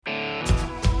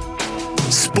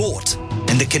sport,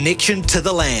 and the connection to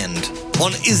the land.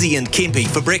 On Izzy and Kempy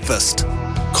for breakfast.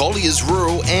 Collier's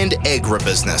Rural and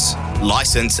Agribusiness.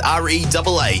 Licence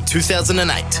REAA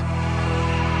 2008.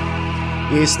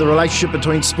 Yes, the relationship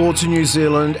between sports in New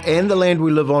Zealand and the land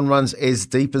we live on runs as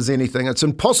deep as anything. It's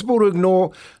impossible to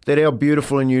ignore that our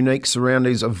beautiful and unique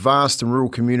surroundings of vast and rural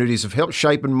communities have helped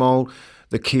shape and mould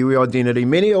the Kiwi identity.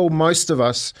 Many or most of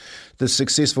us, the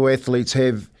successful athletes,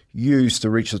 have used to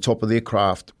reach the top of their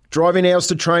craft. Driving hours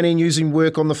to training, using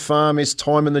work on the farm as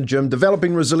time in the gym,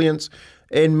 developing resilience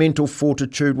and mental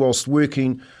fortitude whilst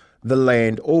working the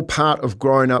land, all part of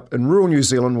growing up in rural New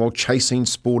Zealand while chasing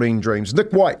sporting dreams.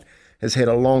 Nick White has had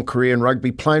a long career in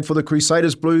rugby, playing for the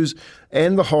Crusaders, Blues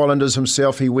and the Highlanders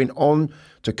himself. He went on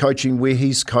to coaching where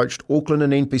he's coached Auckland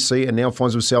and NPC and now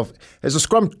finds himself as a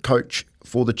scrum coach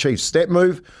for the Chiefs. That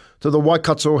move to the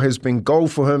Waikato has been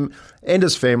gold for him and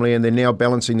his family, and they're now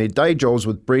balancing their day jobs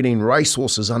with breeding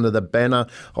racehorses under the banner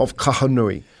of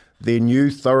Kahanui, their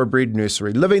new thoroughbred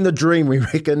nursery. Living the dream, we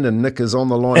reckon, and Nick is on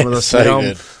the line with us So now.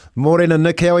 good. Morning, and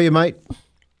Nick, how are you, mate?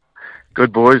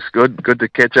 Good, boys. Good to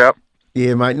catch up.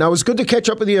 Yeah, mate. No, it was good to catch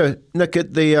up with you, Nick,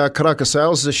 at the Karaka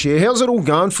Sales this year. How's it all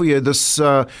going for you, this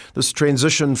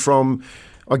transition from,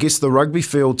 I guess, the rugby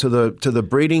field to the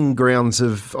breeding grounds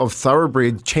of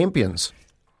thoroughbred champions?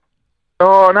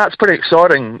 Oh, no, it's pretty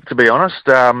exciting, to be honest.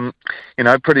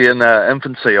 Pretty in the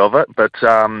infancy of it, but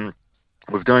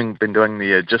we've been doing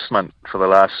the adjustment for the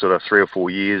last sort of 3 or 4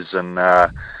 years, and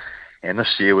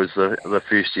this year was the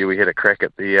first year we had a crack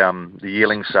at the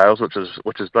yearling sales, which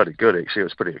is bloody good actually. It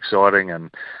was pretty exciting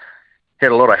and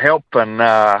had a lot of help and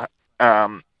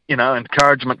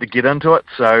encouragement to get into it.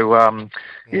 So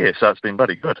so it's been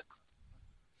bloody good.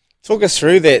 Talk us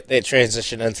through that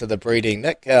transition into the breeding,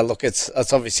 Nick. Look, it's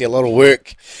obviously a lot of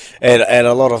work and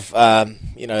a lot of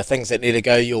things that need to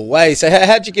go your way. So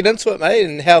how'd you get into it, mate?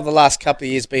 And how have the last couple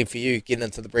of years been for you getting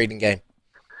into the breeding game?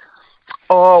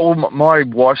 Oh, well, my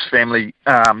wife's family,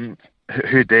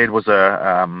 her dad was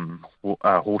a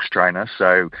horse trainer,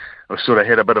 so I sort of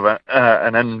had a bit of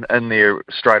an in there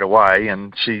straight away.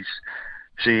 And she's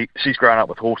grown up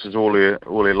with horses all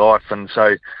her life, and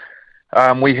so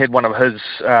we had one of his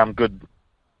good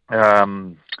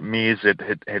mares that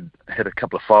had a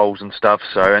couple of foals and stuff.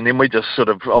 So, and then we just sort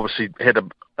of obviously had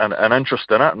an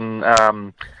interest in it,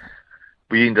 and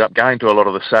we ended up going to a lot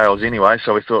of the sales anyway,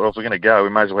 so we thought, if we're going to go, we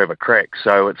may as well have a crack.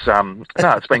 So it's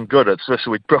it's been good. It's just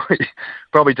we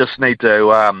probably just need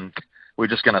to we're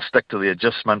just going to stick to the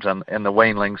adjustment and the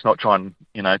weanlings, not try and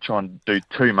do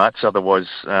too much. Otherwise,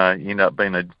 you end up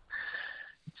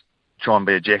try and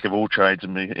be a jack of all trades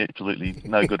and be absolutely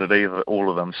no good at all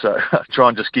of them. So try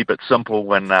and just keep it simple.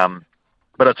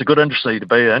 But it's a good industry to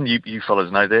be in. You fellas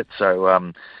know that.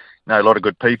 So know a lot of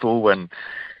good people and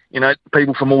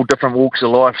people from all different walks of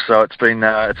life, so it's been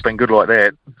good like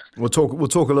that. We'll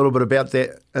talk a little bit about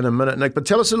that in a minute, Nick. But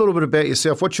tell us a little bit about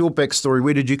yourself. What's your backstory?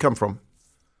 Where did you come from?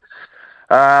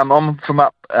 I'm from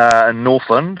up in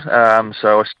Northland,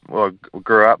 so I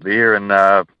grew up there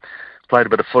and played a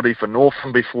bit of footy for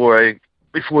Northland before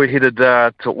we headed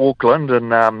to Auckland,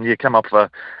 and came off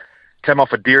a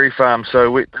dairy farm,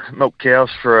 so we milked cows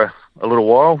for a little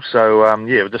while. So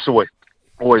just always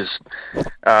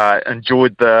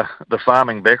enjoyed the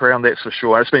farming background, that's for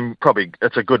sure. It's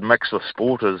a good mix of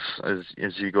sport as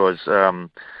you guys know,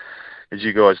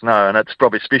 and it's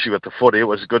probably, especially with the footy, it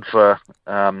was good for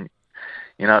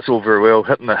it's all very well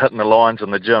hitting the lines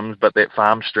and the gyms, but that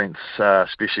farm strength,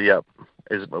 especially up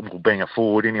as being a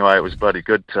forward anyway, it was bloody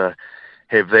good to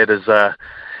have that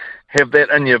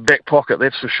in your back pocket,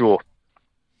 that's for sure.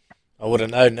 I would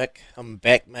have known, Nick. I'm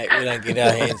back, mate. We don't get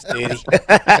our hands dirty.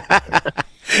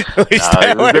 We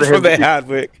stay away from the hard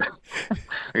work.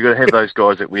 You've got to have those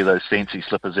guys that wear those fancy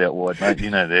slippers out wide, mate.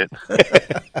 You know that.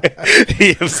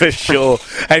 Yeah, for sure.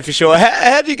 Hey, for sure.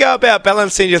 How do you go about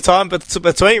balancing your time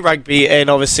between rugby and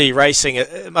obviously racing?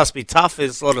 It must be tough.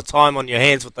 There's a lot of time on your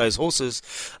hands with those horses.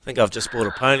 I think I've just bought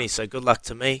a pony, so good luck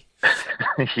to me.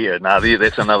 Yeah,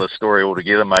 that's another story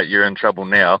altogether, mate. You're in trouble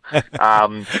now.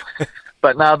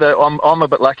 But no, I'm a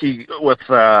bit lucky with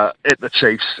at the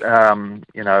Chiefs. I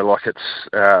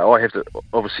have to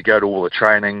obviously go to all the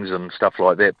trainings and stuff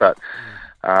like that. But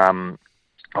I've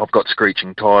got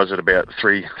screeching tyres at about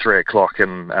 3 o'clock,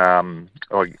 and I'm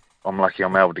lucky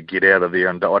I'm able to get out of there,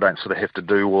 and I don't sort of have to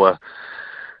do all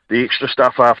the extra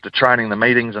stuff after training, the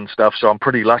meetings and stuff. So I'm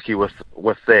pretty lucky with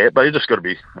that. But you just got to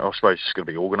be, I suppose,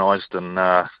 organised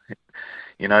and.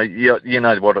 You know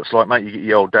what it's like, mate. You get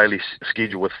your old daily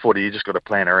schedule with footy. You just got to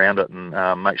plan around it and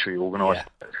make sure you're organised.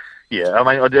 Yeah, I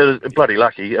mean, I did bloody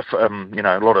lucky. If a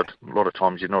lot of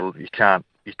times you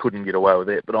couldn't get away with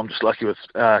that. But I'm just lucky with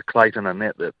Clayton and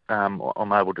that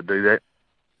I'm able to do that.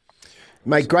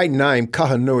 Mate, great name,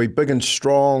 Kahanui, big and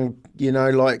strong.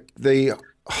 Like the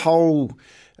whole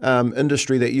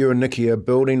industry that you and Nikki are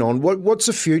building on. What's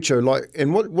the future like,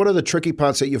 and what are the tricky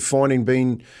parts that you're finding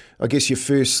being, I guess, your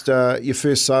first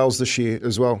sales this year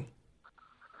as well?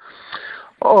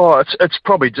 Oh, it's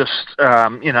probably just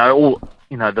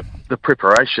the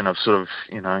preparation of sort of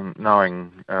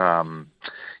knowing the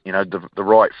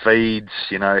right feeds,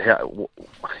 all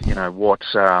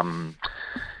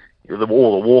the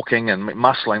walking and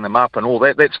muscling them up and all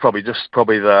that. That's probably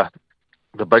the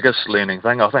biggest learning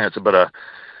thing. I think it's a bit of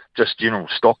just general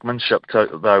stockmanship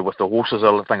though with the horses.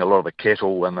 I think a lot of the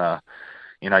cattle and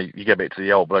you go back to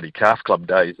the old bloody calf club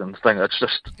days and think it's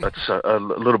a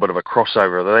little bit of a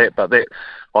crossover of that. But that,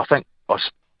 I think,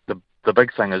 the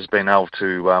big thing is being able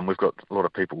to. We've got a lot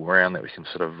of people around that we can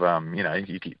sort of,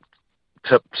 you get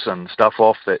tips and stuff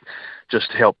off that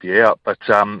just help you out. But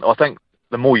I think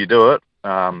the more you do it,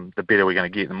 the better we're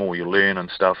going to get. The more you learn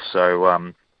and stuff.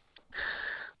 So,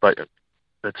 but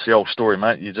it's the old story,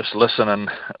 mate. You just listen to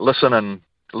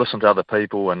other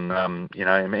people, and I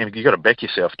mean, you got to back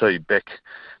yourself too. Back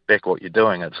what you're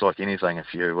doing. It's like anything.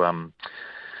 If you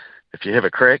have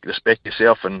a crack, just back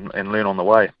yourself and learn on the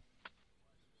way.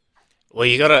 Well,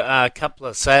 you got a couple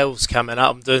of sales coming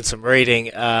up. I'm doing some reading,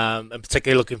 and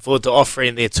particularly looking forward to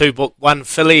offering their 2 book. One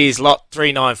fillies, lot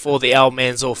 394, the Al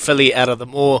Manzor filly out of the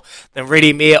Moor. Then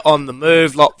Ready Mare on the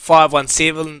Move, lot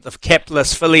 517, the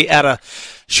capitalist filly out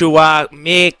of Shua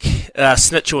Mek,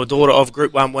 Snitchell, a daughter of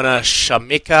Group 1 winner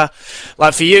Shameka.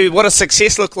 Like for you, what does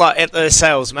success look like at those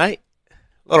sales, mate?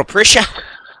 A lot of pressure?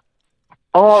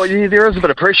 Oh, yeah, there is a bit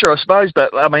of pressure, I suppose.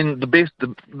 But I mean, the best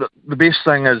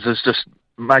thing is just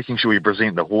making sure you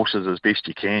present the horses as best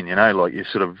you can. Like you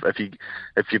sort of, if you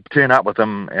turn up with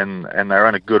them and they're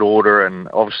in a good order, and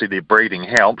obviously their breeding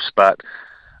helps, but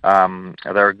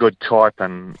they're a good type,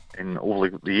 and all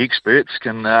the experts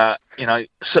can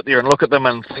sit there and look at them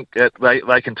and think that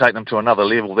they can take them to another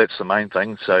level. That's the main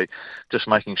thing. So just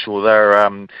making sure they're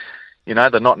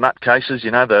they're not nutcases.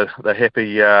 They're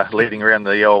happy leading around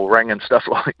the old ring and stuff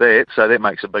like that. So that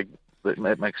makes a big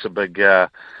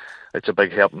it's a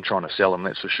big help in trying to sell them,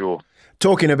 that's for sure.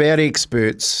 Talking about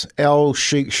experts, Al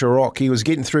Sheikh Sharok, he was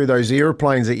getting through those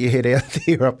aeroplanes that you had out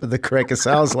there up at the cracker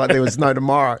sales like there was no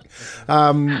tomorrow.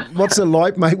 What's it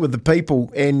like, mate, with the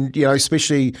people, and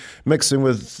especially mixing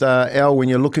with Al when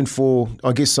you're looking for,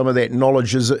 I guess, some of that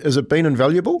knowledge? Has it been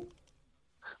invaluable?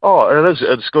 Oh, it is.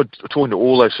 It's good talking to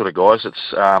all those sort of guys.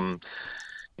 It's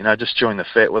just chewing the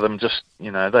fat with them. Just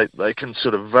they can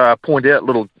sort of point out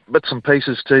little bits and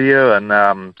pieces to you,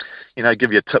 and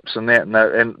give you tips and that,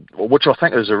 and which I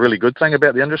think is a really good thing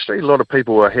about the industry. A lot of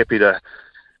people are happy to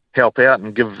help out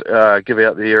and give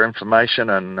out their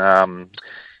information, and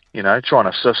try and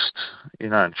assist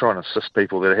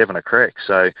people that are having a crack.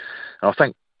 So I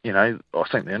think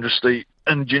the industry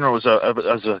in general is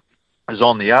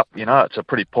on the up. It's a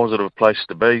pretty positive place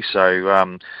to be.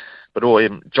 So. But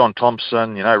even John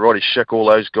Thompson, Roddy Schick,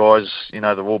 all those guys,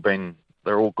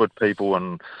 they're all good people,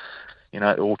 and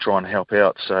all try and help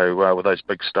out. So with those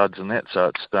big studs and that, so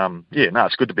it's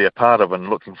it's good to be a part of, and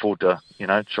looking forward to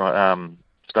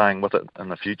staying with it in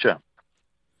the future.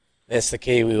 That's the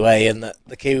Kiwi way, and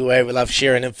the Kiwi way, we love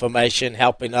sharing information,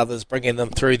 helping others, bringing them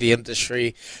through the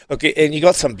industry. Look, and you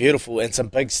got some beautiful and some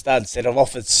big studs that have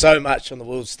offered so much on the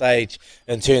world stage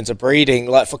in terms of breeding.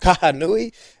 Like for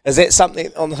Kahanui, is that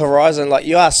something on the horizon? Like,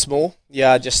 you are small, you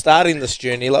are just starting this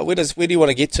journey. Like, where do you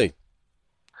want to get to?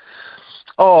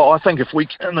 Oh, I think if we,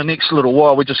 in the next little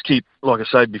while, we just keep, like I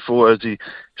said before, Izzy,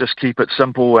 just keep it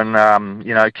simple and,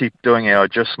 keep doing our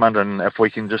adjustment. And if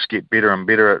we can just get better and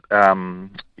better at,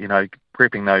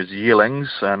 prepping those yearlings,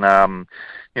 and,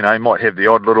 might have the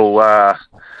odd little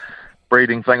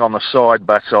breeding thing on the side.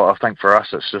 But I think for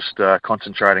us, it's just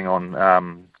concentrating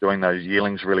on doing those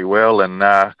yearlings really well. And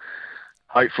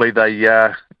hopefully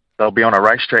they'll be on a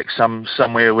racetrack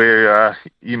somewhere where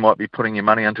you might be putting your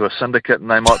money into a syndicate, and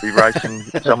they might be racing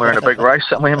somewhere in a big race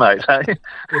somewhere, mate. Hey?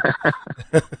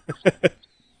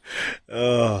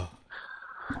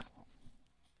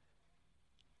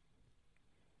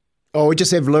 Oh, we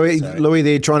just have Louis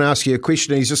there trying to ask you a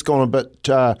question. He's just gone a bit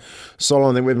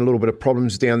silent. We're having a little bit of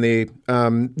problems down there.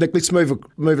 Nick, let's move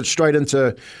it straight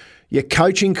into your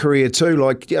coaching career too.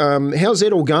 Like, how's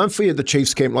that all going for you at the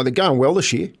Chiefs camp? Like, they're going well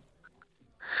this year.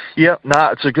 Yeah,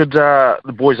 it's a good.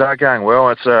 The boys are going well.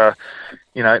 It's they're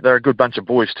a good bunch of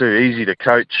boys too. Easy to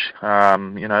coach.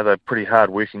 They're a pretty hard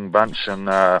working bunch, and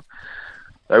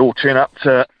they all turn up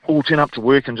to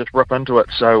work and just rip into it.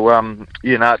 So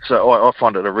I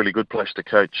find it a really good place to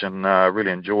coach, and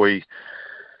really enjoy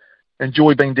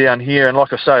being down here. And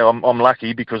like I say, I'm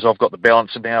lucky because I've got the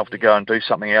balance of being able to go and do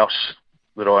something else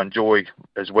that I enjoy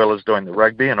as well as doing the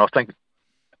rugby. And I think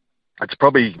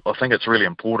it's really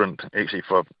important actually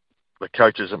for the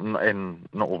coaches and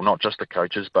not just the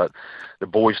coaches, but the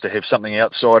boys to have something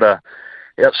outside of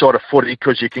footy,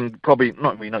 because you can probably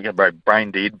not get very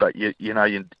brain dead, but you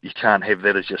can't have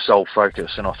that as your sole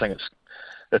focus. And I think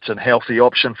it's a healthy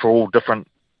option for all different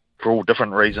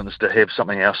reasons to have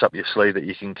something else up your sleeve that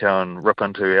you can go and rip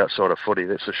into outside of footy.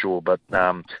 That's for sure. But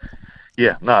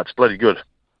it's bloody good.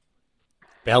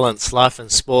 Balance, life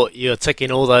and sport. You're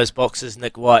ticking all those boxes,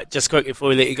 Nick White. Just quickly before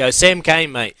we let you go, Sam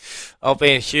Cane, mate. I've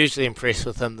been hugely impressed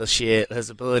with him this year.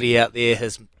 His ability out there,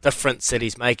 his difference that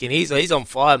he's making. He's on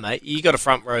fire, mate. You got a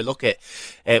front row look at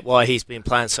why he's been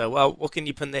playing so well. What can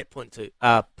you pinpoint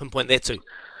that to?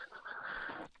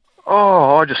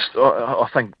 Oh, I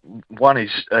think one,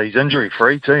 he's injury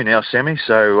free too now, Sammy.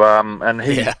 So and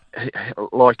he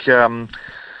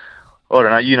I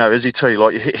don't know, Izzy too.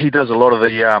 Like he does a lot of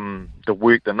the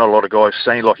work that not a lot of guys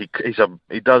see. Like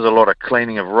he does a lot of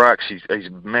cleaning of rucks. He's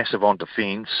massive on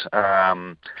defence.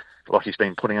 Like he's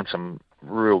been putting in some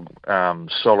real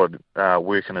solid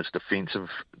work in his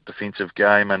defensive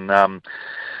game, and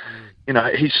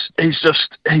he's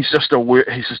just a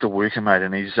worker, mate,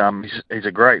 and he's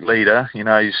a great leader.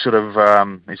 He's sort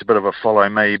of he's a bit of a follow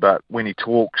me, but when he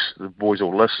talks, the boys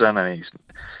all listen, and he's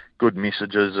good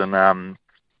messages, and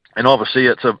obviously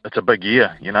it's a big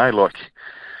year, like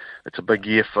it's a big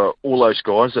year for all those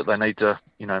guys that they need to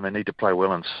play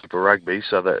well in Super Rugby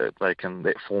so that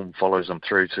that form follows them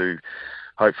through to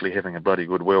hopefully having a bloody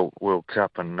good World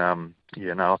Cup. And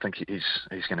I think he's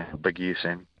going to have a big year,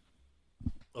 Sam.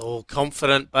 Oh,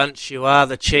 confident bunch you are,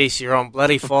 the Chiefs. You're on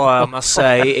bloody fire, I must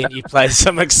say, and you play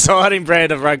some exciting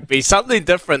brand of rugby, something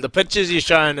different. The pictures you're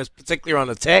showing us, particularly on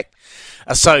attack,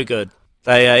 are so good.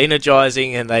 They are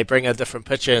energising and they bring a different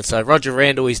picture. And so Roger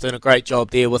Randall, he's doing a great job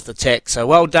there with the tech. So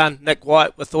well done, Nick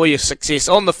White, with all your success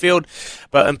on the field,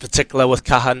 but in particular with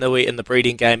Kahanui in the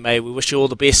breeding game, mate. We wish you all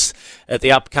the best at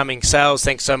the upcoming sales.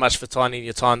 Thanks so much for finding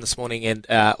your time this morning, and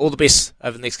all the best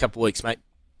over the next couple of weeks, mate.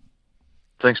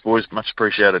 Thanks, boys. Much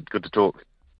appreciated. Good to talk.